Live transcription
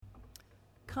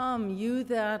Come, you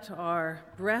that are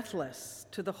breathless,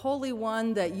 to the Holy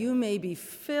One, that you may be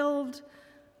filled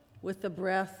with the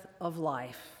breath of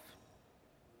life.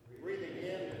 Breathing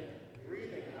in and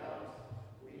breathing out,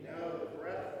 we know the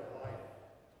breath of life.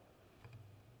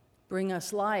 Bring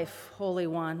us life, Holy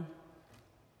One.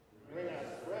 Bring us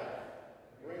breath,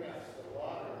 bring us the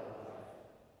water of life.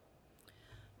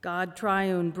 God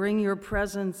Triune, bring your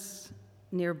presence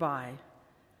nearby,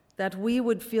 that we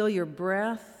would feel your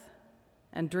breath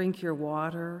and drink your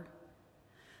water,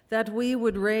 that we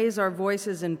would raise our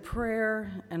voices in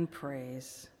prayer and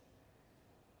praise,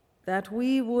 that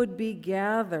we would be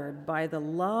gathered by the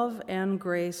love and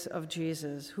grace of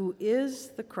Jesus, who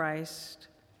is the Christ,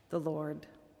 the Lord.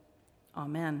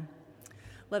 Amen.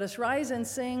 Let us rise and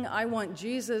sing, I Want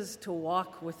Jesus to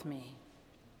Walk with Me.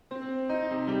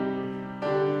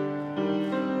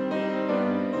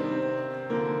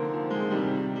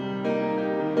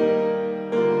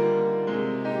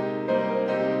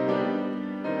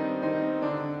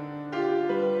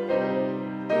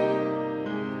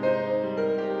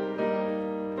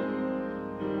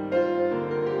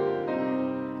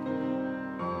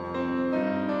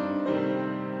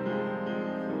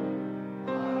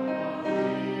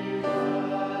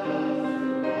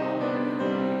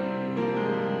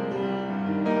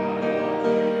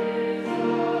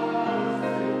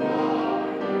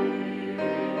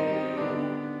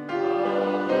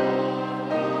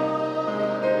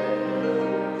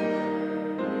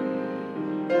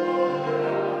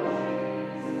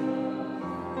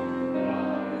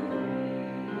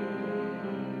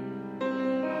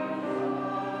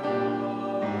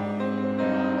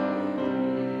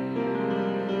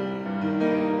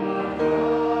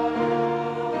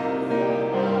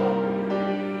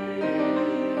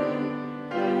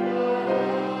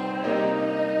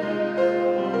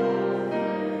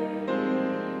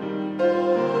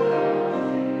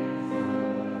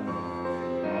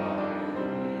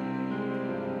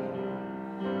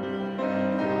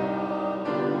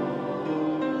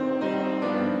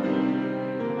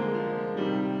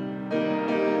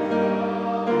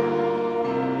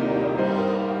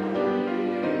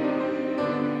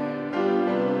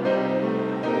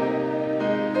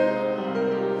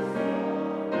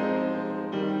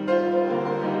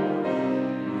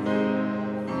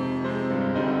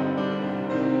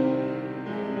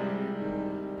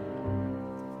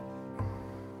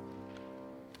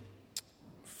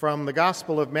 From the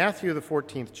Gospel of Matthew, the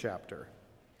 14th chapter.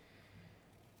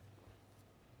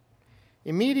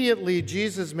 Immediately,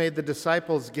 Jesus made the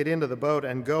disciples get into the boat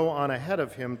and go on ahead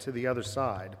of him to the other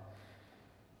side,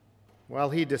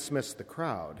 while he dismissed the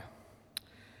crowd.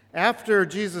 After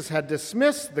Jesus had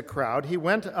dismissed the crowd, he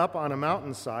went up on a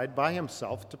mountainside by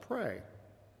himself to pray.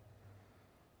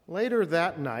 Later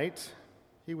that night,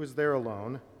 he was there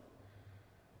alone,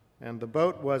 and the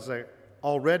boat was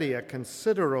already a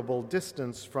considerable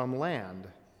distance from land,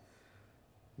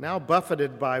 now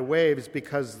buffeted by waves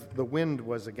because the wind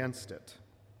was against it.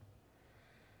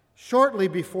 Shortly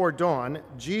before dawn,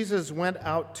 Jesus went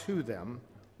out to them,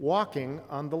 walking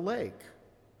on the lake.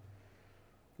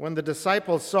 When the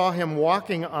disciples saw him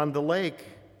walking on the lake,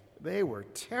 they were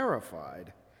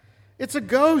terrified. "It's a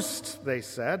ghost," they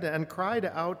said, and cried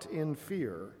out in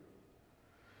fear.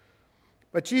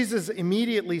 But Jesus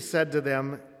immediately said to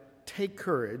them, "Take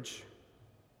courage,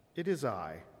 it is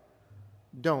I.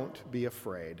 Don't be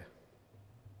afraid."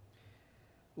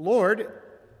 "Lord,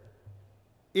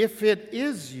 if it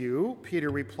is you," Peter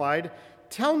replied,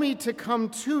 "tell me to come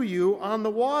to you on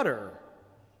the water."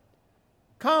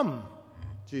 "Come,"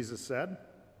 Jesus said.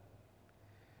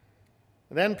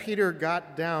 Then Peter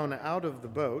got down out of the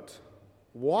boat,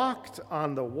 walked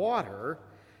on the water,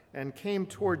 and came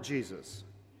toward Jesus.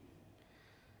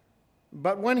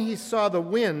 But when he saw the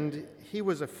wind, he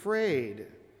was afraid,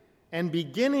 and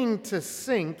beginning to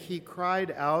sink, he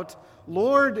cried out,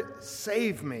 "Lord,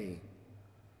 save me."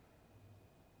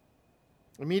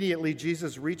 Immediately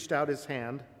Jesus reached out his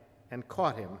hand and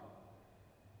caught him.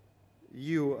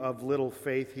 "You of little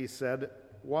faith," he said,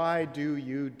 "why do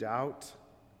you doubt?"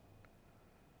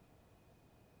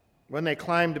 When they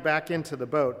climbed back into the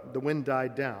boat, the wind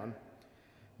died down.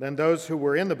 Then those who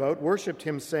were in the boat worshipped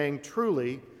him, saying,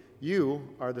 "Truly,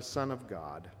 you are the Son of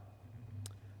God."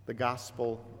 The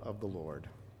Gospel of the Lord.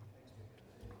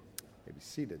 You may be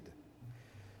seated.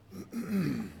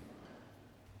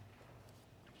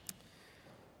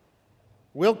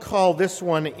 We'll call this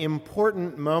one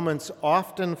important moments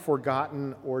often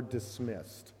forgotten or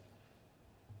dismissed.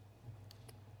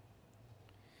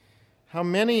 How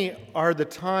many are the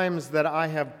times that I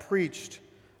have preached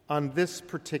on this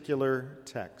particular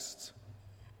text?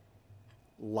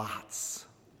 Lots.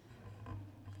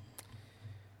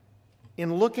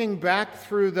 in looking back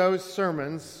through those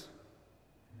sermons,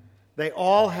 they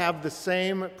all have the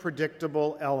same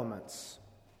predictable elements.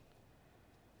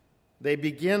 They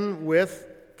begin with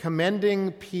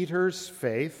commending Peter's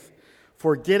faith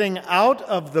for getting out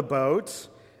of the boat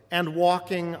and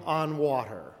walking on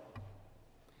water.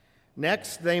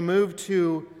 Next, they move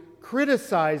to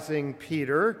criticizing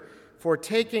Peter for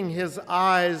taking his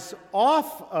eyes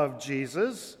off of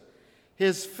Jesus.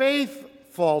 His faith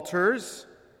falters.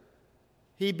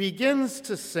 He begins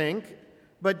to sink,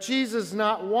 but Jesus,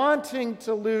 not wanting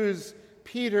to lose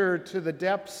Peter to the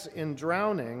depths in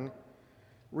drowning,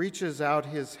 reaches out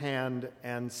his hand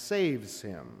and saves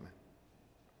him.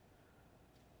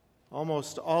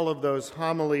 Almost all of those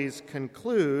homilies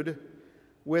conclude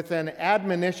with an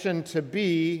admonition to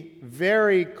be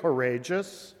very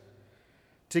courageous,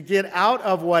 to get out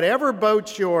of whatever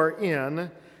boat you're in,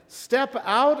 step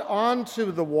out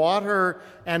onto the water,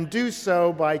 and do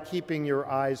so by keeping your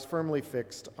eyes firmly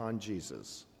fixed on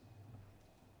Jesus.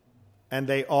 And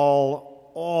they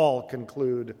all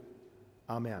conclude,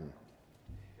 Amen.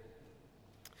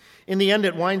 In the end,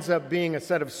 it winds up being a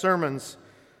set of sermons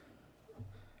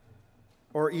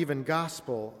or even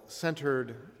gospel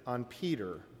centered on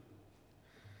Peter.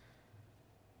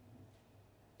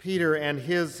 Peter and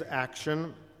his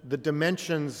action, the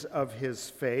dimensions of his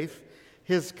faith,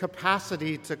 his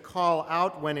capacity to call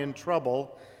out when in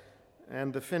trouble,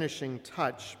 and the finishing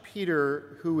touch,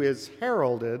 Peter, who is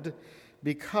heralded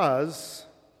because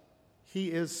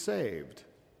he is saved.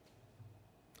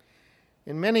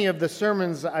 In many of the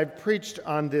sermons I've preached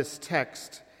on this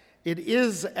text, it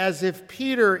is as if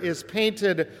Peter is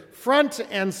painted front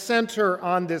and center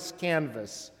on this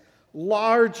canvas,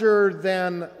 larger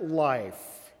than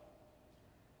life.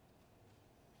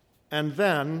 And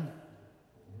then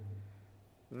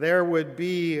there would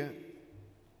be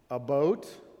a boat,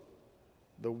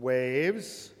 the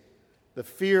waves, the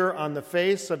fear on the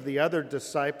face of the other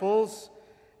disciples,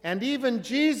 and even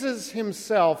Jesus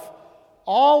himself,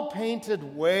 all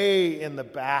painted way in the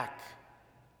back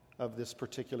of this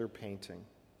particular painting.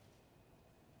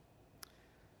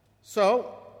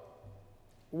 So,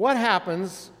 what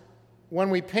happens when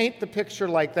we paint the picture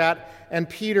like that and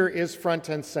Peter is front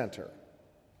and center?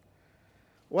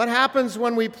 What happens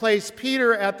when we place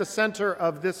Peter at the center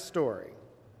of this story?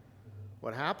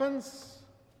 What happens?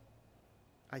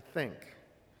 I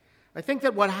think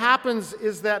that what happens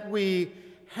is that we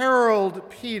herald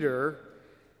Peter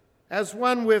as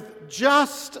one with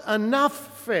just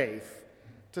enough faith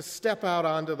to step out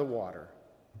onto the water,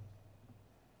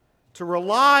 to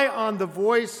rely on the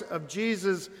voice of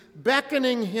Jesus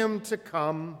beckoning him to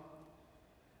come,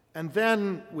 and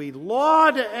then we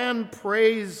laud and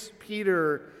praise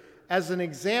Peter as an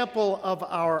example of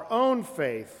our own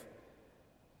faith,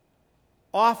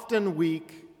 often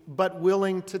weak but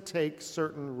willing to take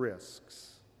certain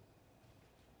risks.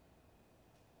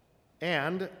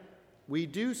 And we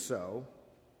do so,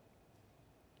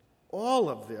 all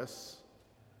of this,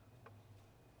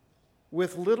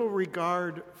 with little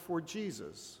regard for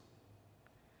Jesus,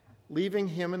 leaving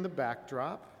him in the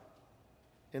backdrop,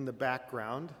 in the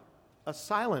background, a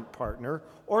silent partner,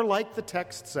 or like the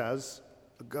text says,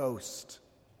 a ghost.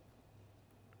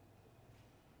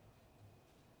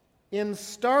 In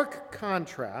stark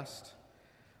contrast,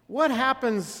 what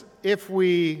happens if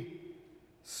we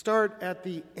start at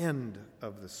the end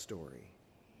of the story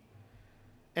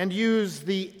and use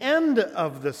the end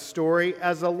of the story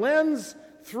as a lens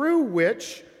through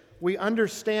which we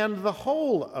understand the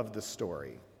whole of the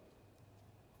story?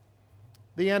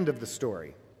 The end of the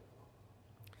story.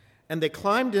 And they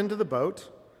climbed into the boat,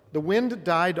 the wind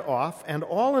died off, and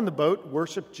all in the boat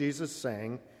worshiped Jesus,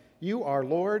 saying, "You are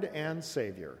Lord and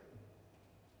Savior."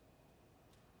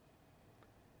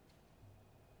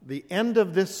 The end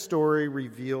of this story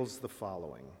reveals the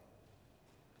following.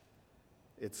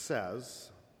 It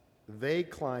says, they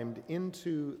climbed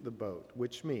into the boat,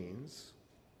 which means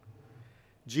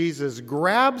Jesus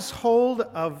grabs hold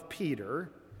of Peter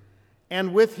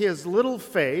and with his little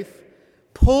faith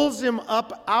pulls him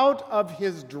up out of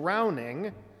his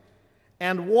drowning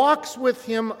and walks with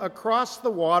him across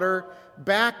the water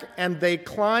back, and they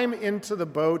climb into the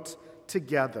boat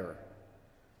together.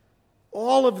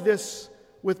 All of this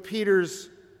with Peter's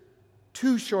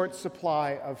too short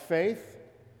supply of faith,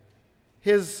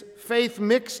 his faith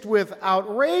mixed with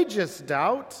outrageous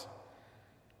doubt.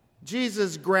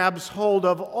 Jesus grabs hold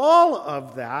of all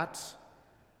of that,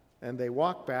 and they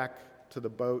walk back to the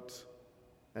boat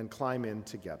and climb in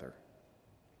together.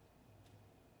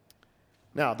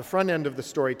 Now, the front end of the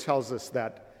story tells us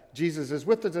that Jesus is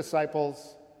with the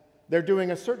disciples. They're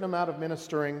doing a certain amount of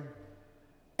ministering,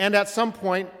 and at some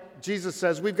point, Jesus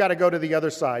says, we've got to go to the other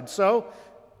side. So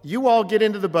you all get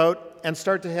into the boat and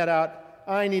start to head out.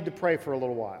 I need to pray for a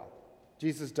little while.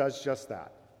 Jesus does just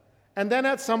that. And then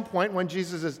at some point when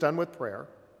Jesus is done with prayer,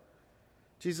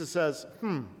 Jesus says,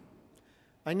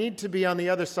 I need to be on the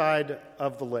other side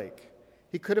of the lake.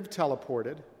 He could have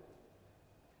teleported.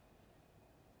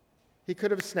 He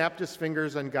could have snapped his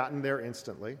fingers and gotten there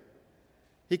instantly.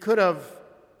 He could have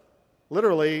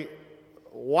literally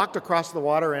walked across the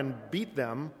water and beat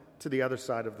them to the other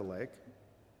side of the lake.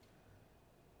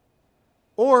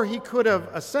 Or he could have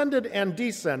ascended and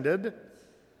descended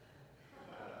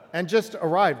and just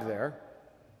arrived there.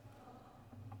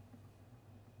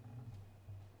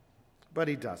 But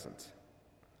he doesn't.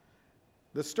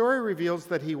 The story reveals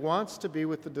that he wants to be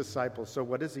with the disciples. So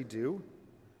what does he do?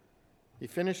 He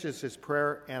finishes his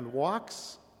prayer and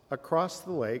walks across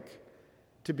the lake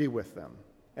to be with them.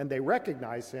 And they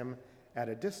recognize him at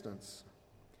a distance.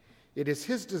 It is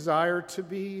his desire to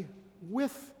be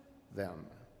with them.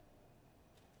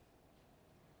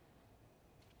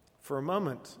 For a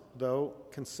moment, though,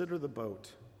 consider the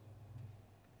boat.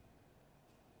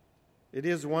 It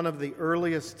is one of the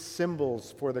earliest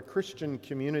symbols for the Christian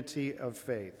community of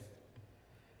faith.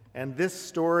 And this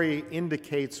story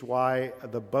indicates why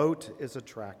the boat is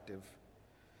attractive.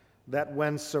 That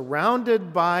when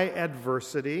surrounded by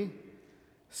adversity,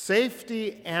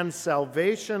 safety and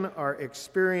salvation are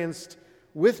experienced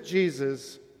with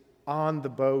Jesus on the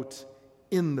boat,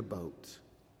 in the boat.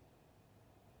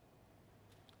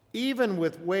 Even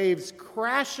with waves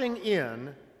crashing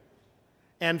in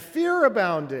and fear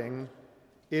abounding,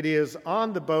 it is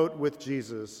on the boat with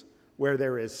Jesus where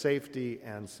there is safety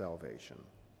and salvation.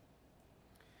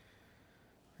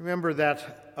 Remember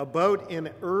that a boat in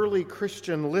early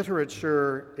Christian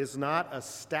literature is not a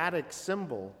static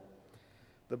symbol.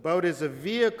 The boat is a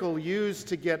vehicle used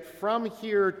to get from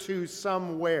here to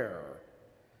somewhere.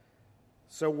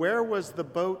 So where was the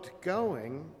boat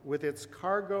going with its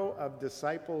cargo of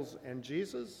disciples and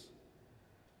Jesus?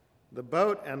 The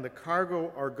boat and the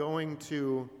cargo are going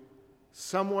to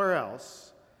somewhere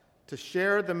else to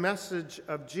share the message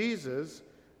of Jesus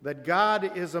that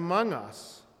God is among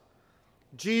us,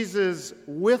 Jesus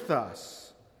with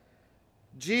us.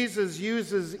 Jesus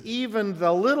uses even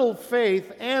the little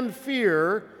faith and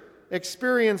fear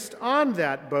experienced on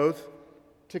that boat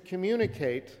to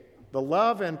communicate the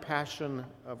love and passion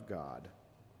of God.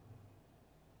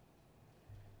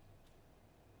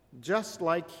 Just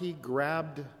like he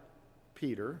grabbed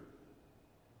Peter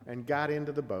and got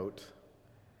into the boat,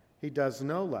 he does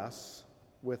no less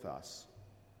with us.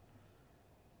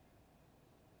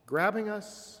 Grabbing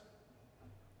us,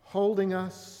 holding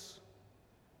us,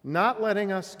 not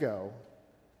letting us go,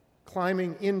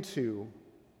 climbing into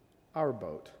our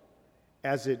boat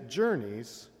as it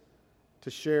journeys to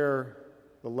share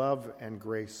the love and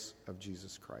grace of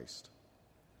Jesus Christ.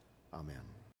 Amen.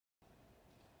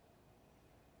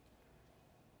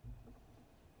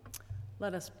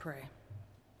 Let us pray.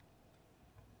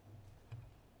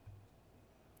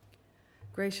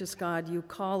 Gracious God, you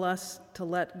call us to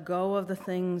let go of the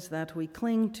things that we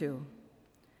cling to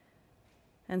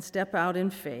and step out in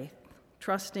faith,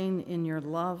 trusting in your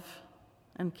love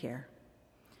and care.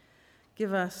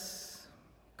 Give us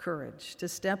courage to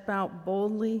step out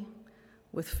boldly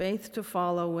with faith to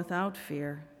follow without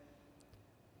fear.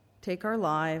 Take our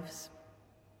lives,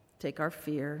 take our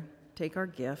fear, take our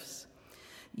gifts.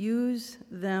 Use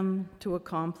them to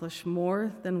accomplish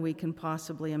more than we can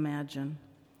possibly imagine,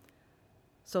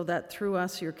 so that through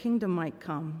us your kingdom might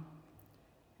come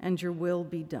and your will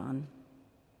be done.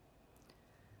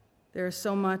 There is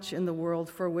so much in the world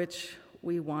for which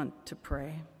we want to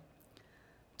pray.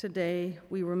 Today,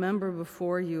 we remember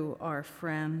before you our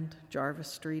friend Jarvis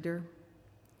Streeter,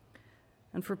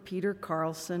 and for Peter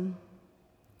Carlson,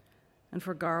 and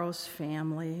for Garo's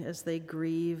family as they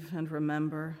grieve and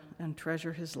remember and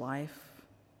treasure his life.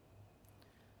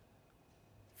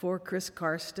 For Chris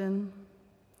Karsten,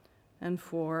 and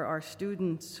for our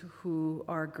students who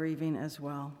are grieving as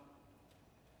well.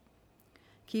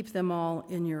 Keep them all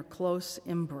in your close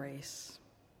embrace.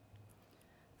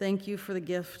 Thank you for the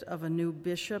gift of a new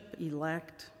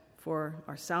bishop-elect for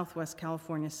our Southwest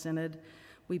California Synod.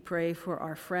 We pray for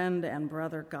our friend and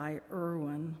brother Guy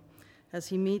Irwin as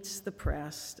he meets the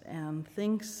press and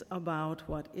thinks about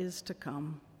what is to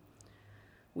come.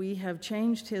 We have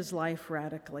changed his life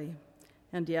radically,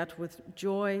 and yet with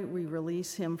joy we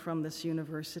release him from this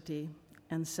university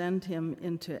and send him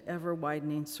into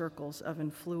ever-widening circles of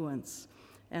influence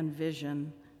and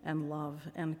vision and love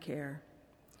and care.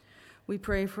 We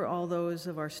pray for all those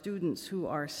of our students who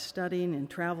are studying in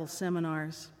travel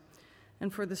seminars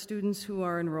and for the students who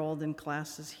are enrolled in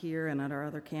classes here and at our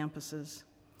other campuses.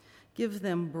 Give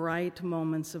them bright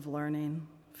moments of learning,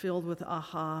 filled with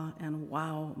aha and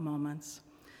wow moments,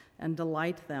 and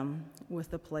delight them with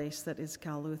the place that is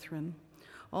Cal Lutheran.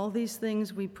 All these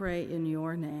things we pray in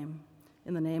your name,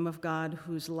 in the name of God,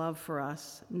 whose love for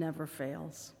us never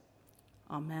fails.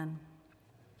 Amen.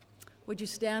 Would you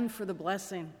stand for the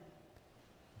blessing?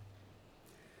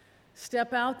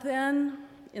 Step out then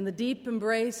in the deep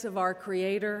embrace of our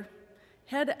Creator.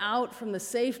 Head out from the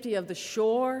safety of the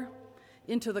shore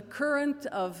into the current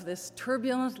of this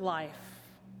turbulent life,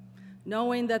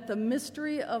 knowing that the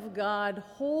mystery of God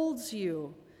holds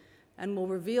you and will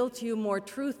reveal to you more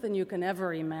truth than you can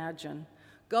ever imagine.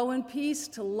 Go in peace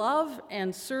to love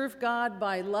and serve God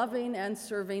by loving and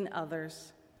serving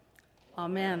others.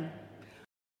 Amen.